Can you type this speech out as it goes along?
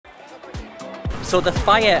So the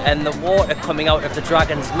fire and the water coming out of the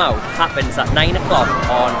dragon's mouth happens at 9 o'clock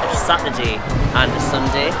on a Saturday and a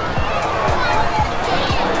Sunday.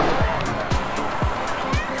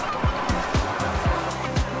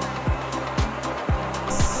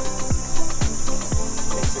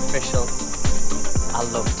 It's official. I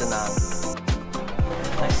love Da Nang.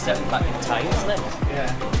 Nice stepping back in time, isn't it?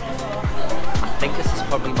 Yeah. I think this is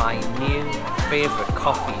probably my new favourite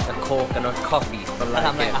coffee, a coconut coffee. But like,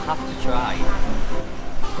 I have to try.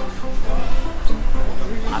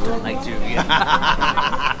 I don't like durian.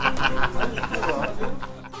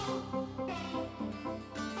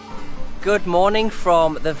 Good morning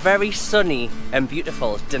from the very sunny and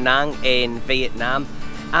beautiful Da Nang in Vietnam.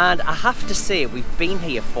 And I have to say, we've been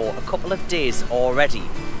here for a couple of days already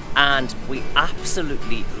and we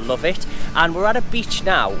absolutely love it. And we're at a beach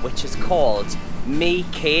now which is called My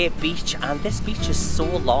Khe beach, and this beach is so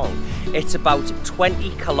long. It's about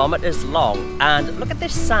 20 kilometers long, and look at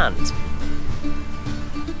this sand.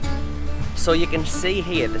 So you can see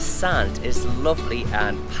here the sand is lovely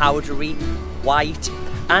and powdery white,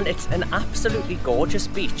 and it's an absolutely gorgeous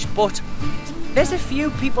beach. But there's a few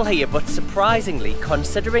people here, but surprisingly,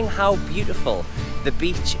 considering how beautiful the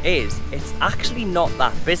beach is, it's actually not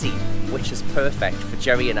that busy, which is perfect for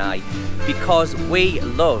Jerry and I, because we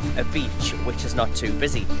love a beach which is not too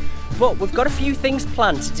busy. But we've got a few things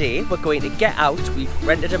planned today. We're going to get out, we've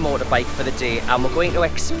rented a motorbike for the day, and we're going to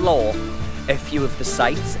explore a few of the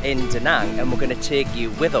sites in Da Nang, and we're going to take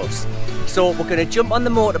you with us. So we're going to jump on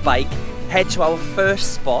the motorbike, head to our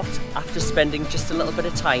first spot after spending just a little bit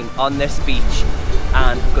of time on this beach,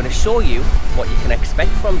 and we're going to show you what you can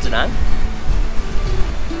expect from Da Nang.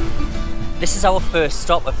 This is our first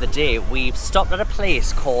stop of the day. We've stopped at a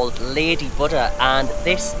place called Lady Buddha, and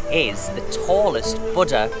this is the tallest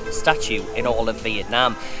Buddha statue in all of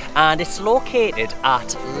Vietnam, and it's located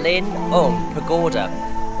at Linh Ung Pagoda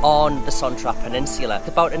on the Son Tra Peninsula. It's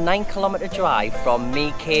about a 9-kilometer drive from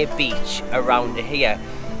My Khe beach around here,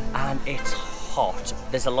 and it's hot.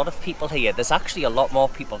 There's a lot of people here. There's actually a lot more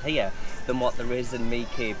people here than what there is in My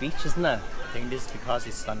Khe beach, isn't there? I think this is because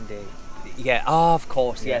it's Sunday. Yeah, oh, of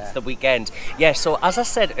course, yeah, it's the weekend. Yeah, so as I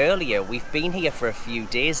said earlier, we've been here for a few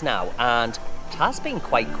days now, and it has been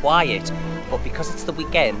quite quiet, but because it's the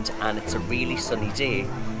weekend and it's a really sunny day,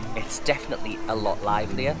 it's definitely a lot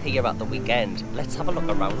livelier here at the weekend. Let's have a look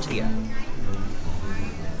around here.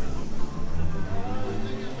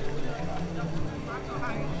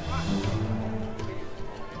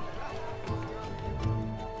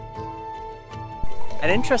 An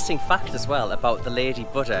interesting fact as well about the Lady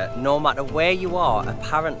Buddha, no matter where you are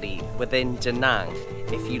apparently within Da Nang,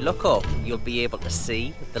 if you look up you'll be able to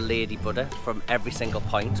see the Lady Buddha from every single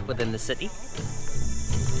point within the city. It's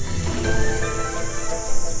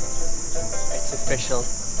official.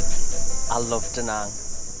 I love Da Nang.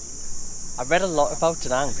 I read a lot about Da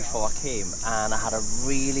Nang before I came, and I had a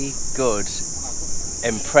really good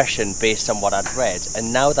impression based on what I'd read,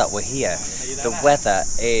 and now that we're here the weather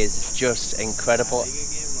is just incredible.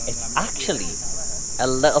 It's actually a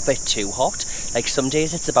little bit too hot. Like some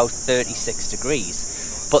days it's about 36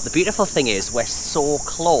 degrees, but the beautiful thing is we're so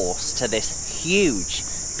close to this huge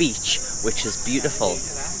beach which is beautiful.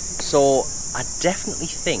 So I definitely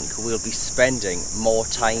think we'll be spending more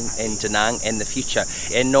time in Da Nang in the future.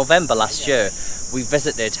 In November last year we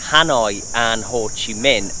visited Hanoi and Ho Chi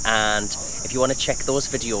Minh, and if you want to check those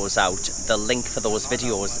videos out, the link for those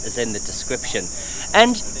videos is in the description.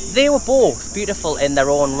 And they were both beautiful in their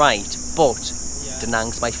own right, but Da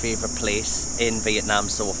Nang's my favourite place in Vietnam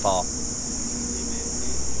so far.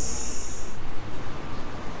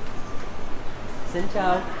 Xin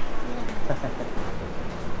chào.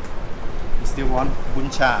 You still want Bun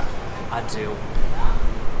Cha? I do.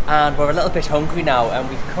 And we're a little bit hungry now, and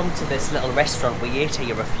we've come to this little restaurant we ate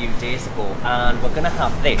here a few days ago, and we're going to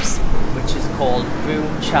have this, which is called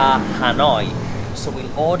Bun Cha Hanoi. So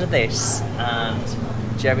we'll order this, and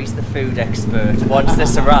Jerry's the food expert. Once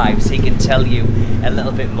this arrives he can tell you a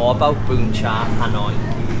little bit more about Bun Cha Hanoi.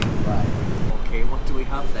 Right. Okay, what do we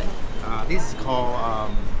have then? This is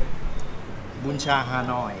called Bun Cha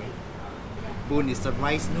Hanoi. Bun is a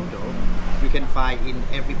rice noodle you can find in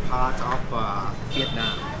every part of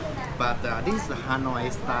Vietnam. But this is the Hanoi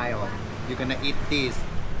style. You're gonna eat this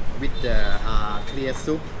with the clear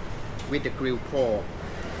soup, with the grilled pork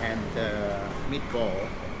and the meatball.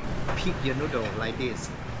 Pick your noodle like this,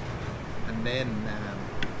 and then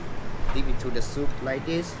dip into the soup like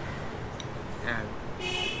this, and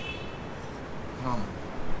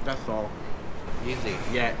that's all. Easy.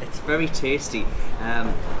 Yeah, it's very tasty.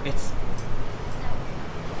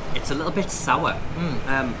 It's a little bit sour.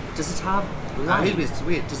 Does it have A little bit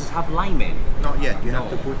sweet. Does it have lime in? Not yet. You No.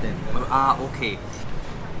 have to put in. Okay.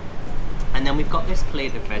 And then we've got this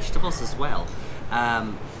plate of vegetables as well.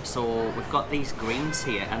 So we've got these greens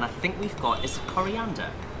here, and I think we've got, is it coriander?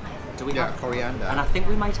 Do we have coriander. And I think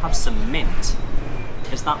we might have some mint.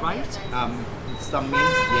 Is that right? Some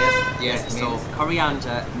mint, yes. Yes, So mint.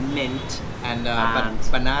 coriander, mint, And,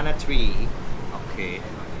 and banana tree, okay.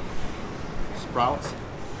 sprouts.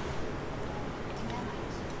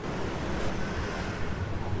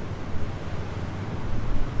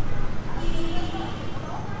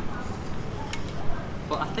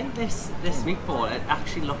 But I think this meatball, it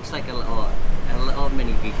actually looks like a little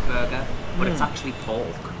mini beef burger, but it's actually pork.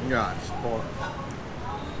 Yeah, it's pork.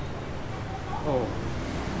 Oh,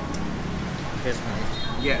 tastes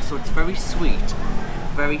nice. Yeah, so it's very sweet,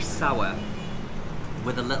 very sour,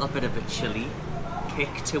 with a little bit of a chili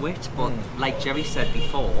kick to it. But like Jerry said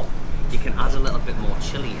before, you can add a little bit more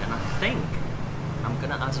chili, and I think I'm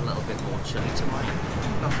gonna add a little bit more chili to mine.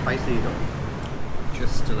 Not spicy though.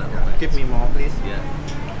 Just a little bit. Give me more, please. Yeah.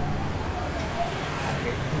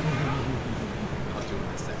 I'll do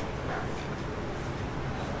myself.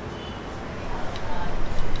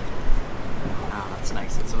 That's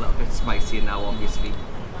nice. It's a little bit spicier now, obviously,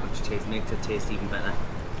 which makes it taste even better.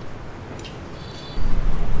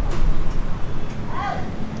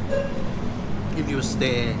 If you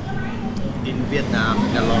stay in Vietnam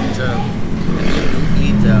in the long term, and if you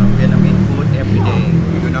eat Vietnamese food every day,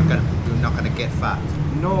 you're not gonna get fat.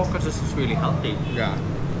 No, because this is really healthy. Yeah.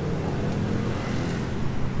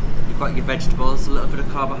 You've got your vegetables, a little bit of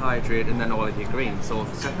carbohydrate, and then all of your greens, so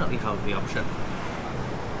it's definitely a healthy option.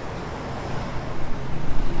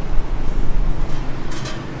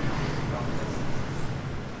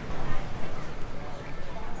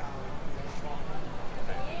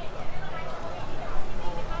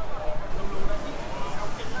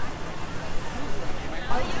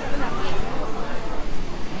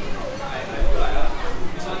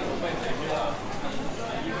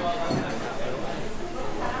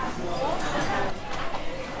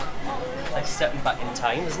 Like stepping back in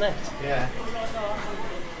time, isn't it? Yeah.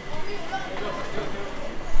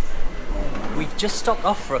 We've just stopped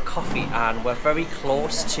off for a coffee and we're very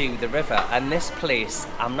close to the river, and this place,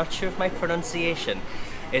 I'm not sure if my pronunciation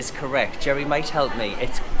is correct. Jerry might help me.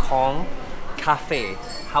 It's Cong Cafe.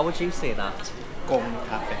 How would you say that? Cong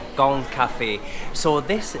Cafe. Cong Cafe. So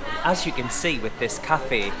this, as you can see with this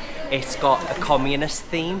cafe, it's got a communist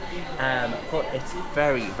theme, but it's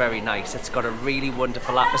very, very nice. It's got a really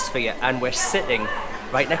wonderful atmosphere, and we're sitting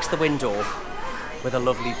right next to the window with a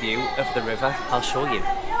lovely view of the river. I'll show you.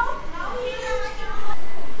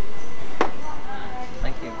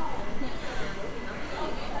 Thank you.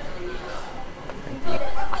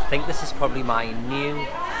 I think this is probably my new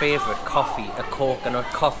favourite coffee, a coconut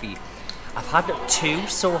coffee. I've had 2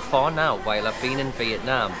 so far now while I've been in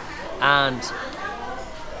Vietnam, and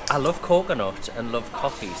I love coconut and love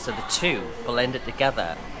coffee, so the two blended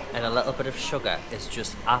together and a little bit of sugar is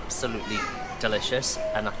just absolutely delicious,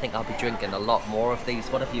 and I think I'll be drinking a lot more of these.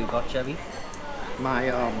 What have you got, Jerry? My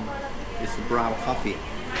is brown coffee.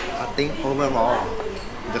 I think overall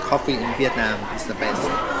the coffee in Vietnam is the best.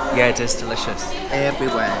 Yeah, it is delicious.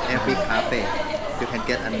 Everywhere, every cafe, you can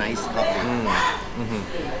get a nice coffee.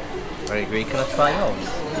 I agree. Can I try yours?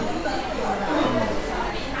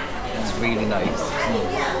 It's really nice.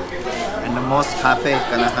 And the most cafe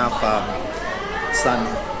gonna have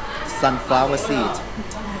sunflower seed.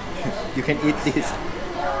 You can eat this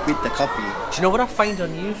with the coffee. Do you know what I find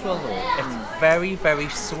unusual though? It's very, very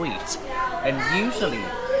sweet, and usually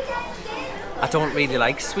I don't really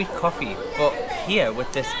like sweet coffee, but here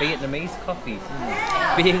with this Vietnamese coffee,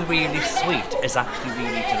 being really sweet is actually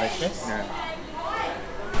really delicious. Yeah.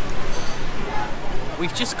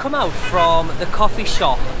 We've just come out from the coffee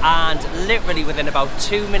shop, and literally within about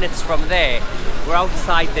 2 minutes from there, we're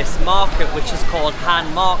outside this market which is called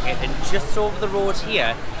Han Market, and just over the road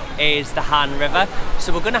here is the Han River.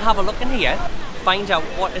 So we're going to have a look in here, find out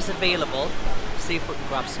what is available, see if we can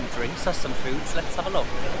grab some drinks or some foods. Let's have a look.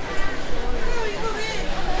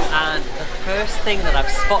 And the first thing that I've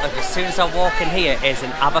spotted as soon as I walk in here is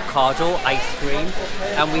an avocado ice cream,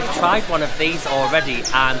 and we've tried one of these already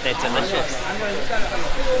and they're delicious.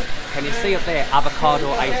 Can you see up there,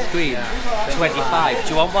 avocado ice cream, 25. Do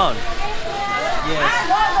you want one? Yes.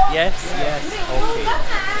 Yes? Yes. Okay.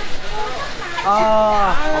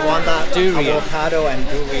 I want that Durian. avocado and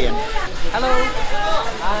durian. Hello.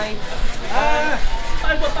 Hi.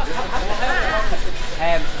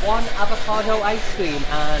 One avocado ice cream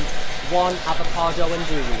and one avocado and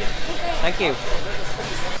durian. Thank you.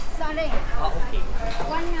 Oh, okay.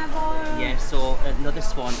 Yeah, so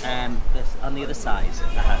this one, this on the other side.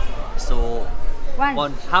 So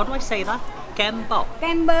one. How do I say that? Kembo.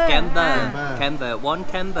 Kember. One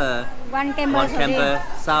kember. One One kember.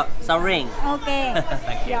 Sao ring. Okay.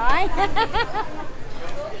 Thank you. Giỏi.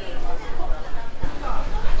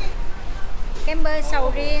 Kember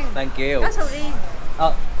sầu riêng. Thank you. Có sầu riêng.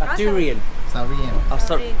 Oh, durian. Saurian. Oh,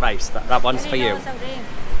 sorry. Right, that one's for you. Sầu riêng.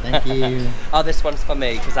 Thank you. Oh, this one's for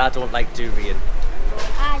me because I don't like durian.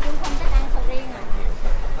 Dung không thích ăn sầu riêng à?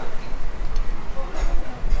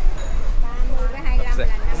 30 với 25 là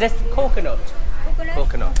Is this coconut? coconut.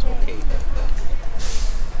 Coconut, okay.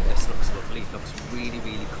 This looks lovely. It looks really,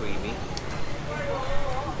 really creamy.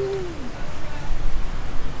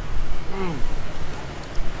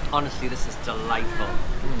 Honestly, this is delightful.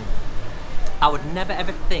 I would never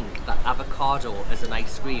ever think that avocado as an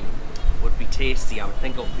ice cream would be tasty. I would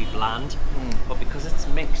think it would be bland. But because it's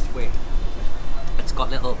mixed with, it's got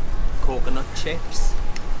little coconut chips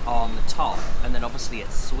on the top, and then obviously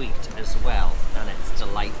it's sweet as well, and it's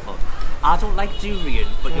delightful. I don't like durian,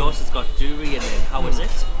 but yours has got durian in. How is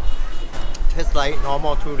it? Tastes like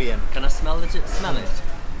normal durian, Can I smell it? Smell it?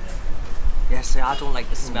 Yes, I don't like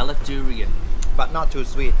the smell of durian, but not too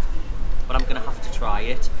sweet. but I'm gonna have to try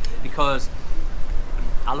it because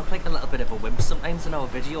I look like a little bit of a wimp sometimes in our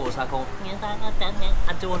videos. I go,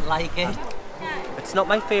 I don't like it. It's not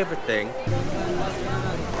my favourite thing.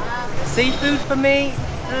 Seafood for me,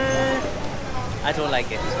 I don't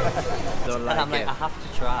like it. Don't And like I'm like, it. I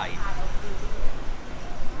have to try.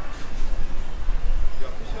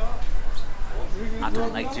 I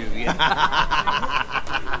don't like durian.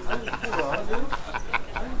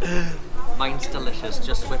 Mine's delicious,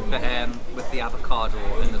 just with the avocado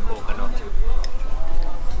and the coconut.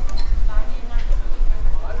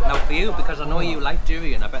 Now for you, because I know you like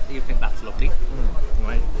durian, I bet you think that's lovely.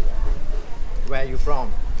 Right. Where are you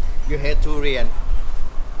from? You hate durian.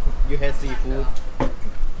 You hate seafood.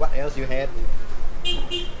 What else you hate?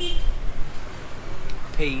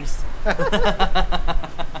 Peas.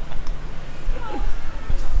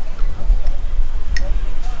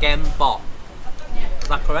 Gembo. Is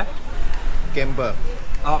that correct? Gember.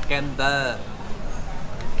 Oh, gember.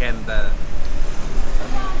 Gember.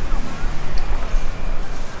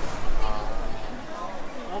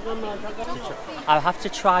 I'll have to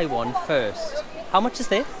try one first. How much is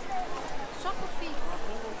this?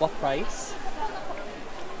 What price?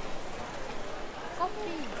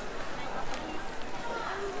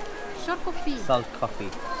 Short coffee. Salt coffee.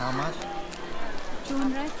 How much?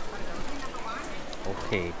 200.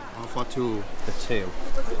 Okay, Oh, for two. the two.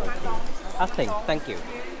 Okay. I think. Thank you.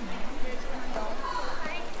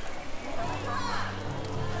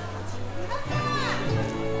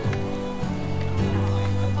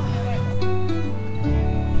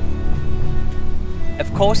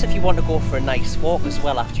 Of course, if you want to go for a nice walk as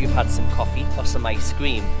well after you've had some coffee or some ice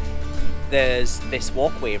cream, there's this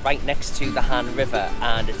walkway right next to the Han River,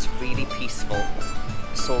 and it's really peaceful,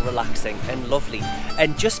 so relaxing and lovely.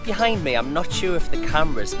 And just behind me, I'm not sure if the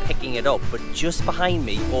camera's picking it up, but just behind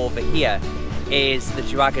me over here is the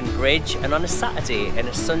Dragon Bridge, and on a Saturday and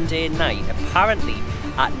a Sunday night, apparently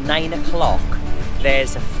at 9 o'clock,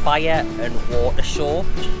 there's a fire and water show,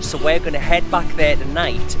 so we're going to head back there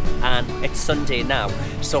tonight, and it's Sunday now,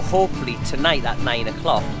 so hopefully tonight at 9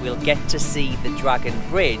 o'clock we'll get to see the Dragon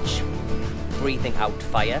Bridge breathing out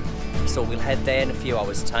fire, so we'll head there in a few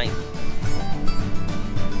hours time.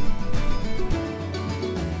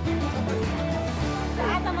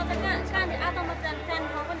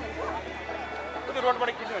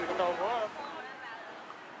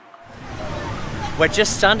 We're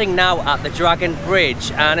just standing now at the Dragon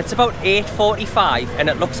Bridge, and it's about 8:45, and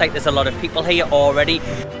it looks like there's a lot of people here already.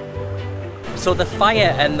 So the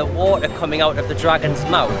fire and the water coming out of the dragon's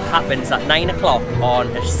mouth happens at 9 o'clock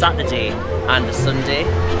on a Saturday and a Sunday.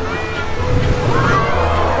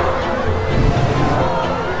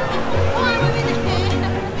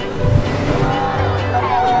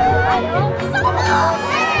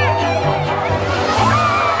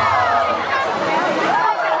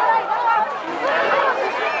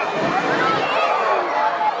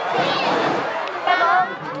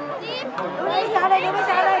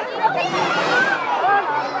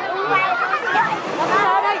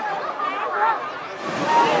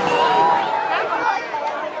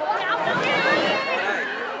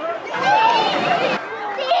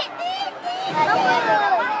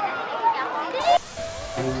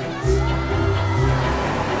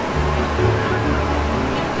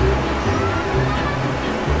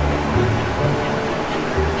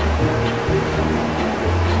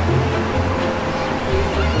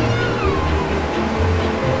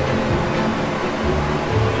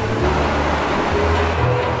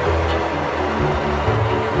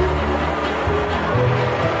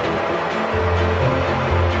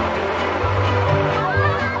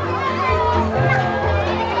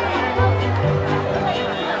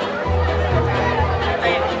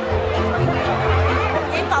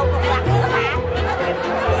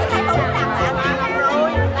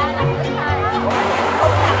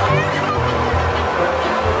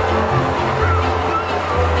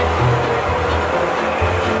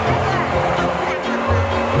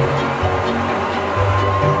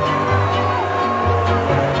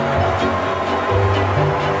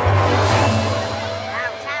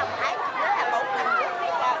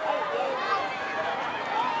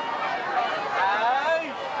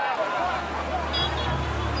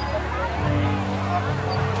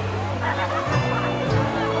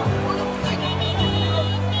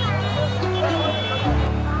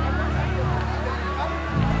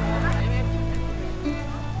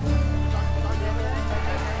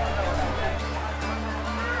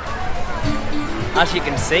 As you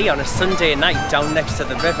can see, on a Sunday night down next to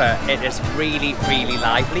the river, it is really, really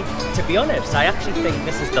lively. To be honest, I actually think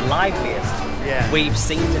this is the liveliest we've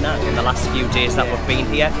seen Da Nang in the last few days that we've been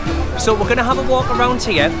here. So we're going to have a walk around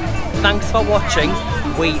here. Thanks for watching.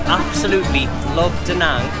 We absolutely love Da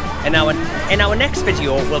Nang. In our next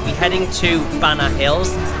video, we'll be heading to Bana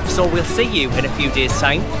Hills. So we'll see you in a few days'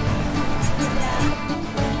 time.